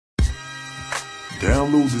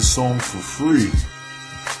Download the song for free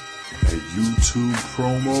at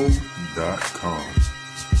youtubepromo.com.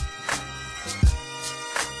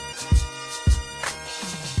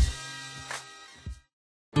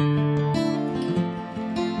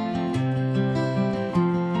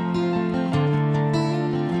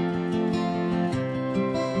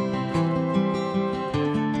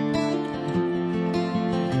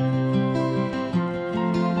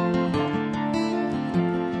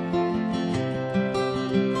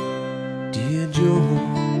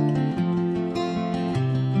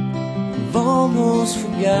 I've almost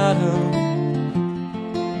forgotten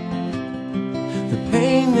the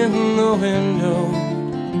pain in the window,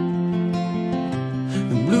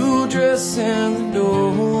 the blue dress in the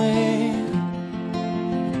doorway.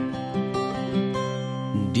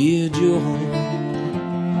 Dear Joan,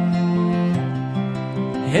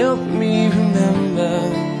 help me remember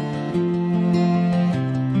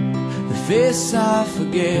the face I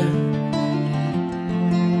forget,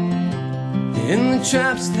 in the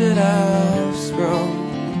traps that I've sprung.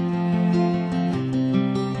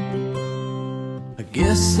 I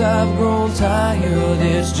guess I've grown tired,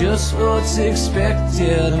 it's just what's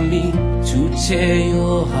expected of me, to tear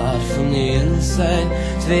your heart from the inside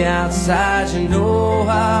to the outside. You know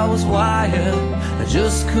I was wired, I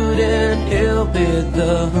just couldn't help it.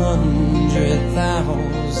 The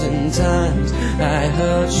 100,000 times I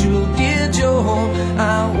hurt you, dear Joan,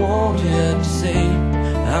 I wanted to say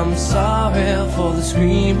I'm sorry for the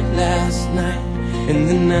screaming last night and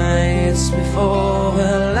the nights before.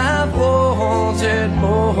 Well, I've wanted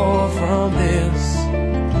more from this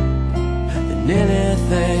than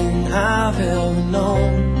anything I've ever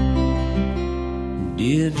known,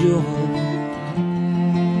 dear Joan.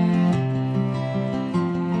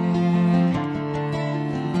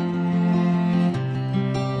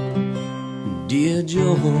 Dear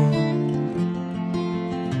Joan,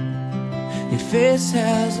 your face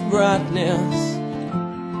has a brightness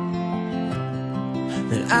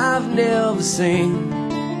that I've never seen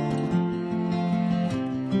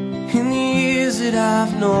in the years that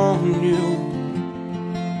I've known you,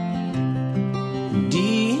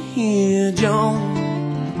 dear Joan.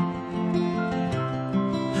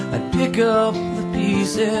 I'd pick up the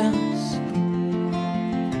pieces,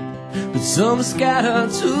 but some are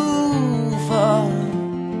scattered too far.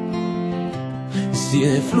 See,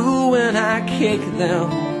 they flew when I kicked them.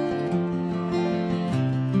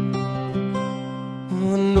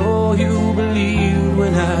 I know you believed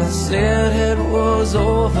when I said it was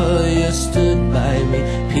over. You stood by me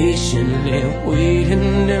patiently,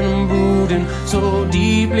 waiting and brooding, so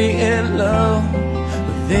deeply in love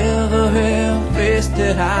with every face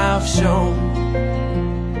that I've shown.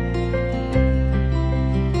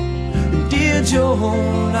 Dear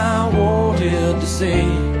Joan, I wanted to say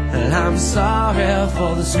and I'm sorry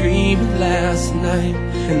for the screaming last night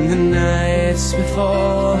and the nights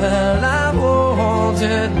before. Well, I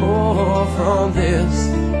wanted more from this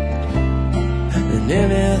than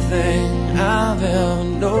anything I've ever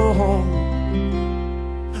known.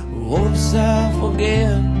 Once I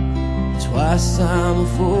forget, twice I'm a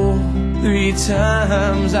fool, 3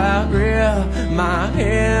 times I wrap my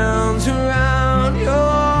hands around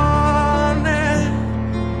your neck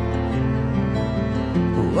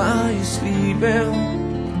while you're sleeping,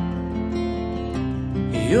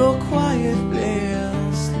 you're quietly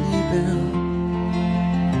sleeping,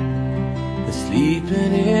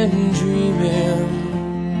 sleeping and dreaming,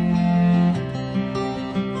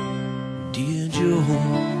 dear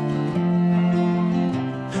Joan.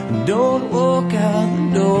 Don't walk out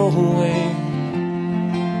the doorway,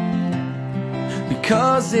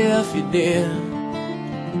 because if you did,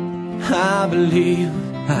 I believe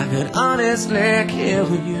I could honestly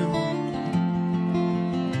kill you.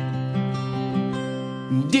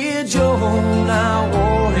 Dear Joan, I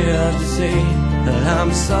wanted to say that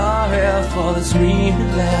I'm sorry for the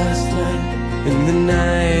screaming last night and the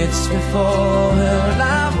nights before. Well,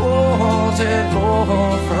 I've wanted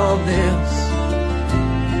more from this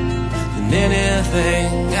than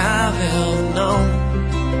anything I've ever known.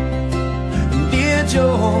 Dear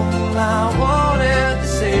Joan, I wanted to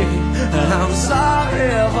say I'm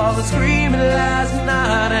sorry for the screaming last night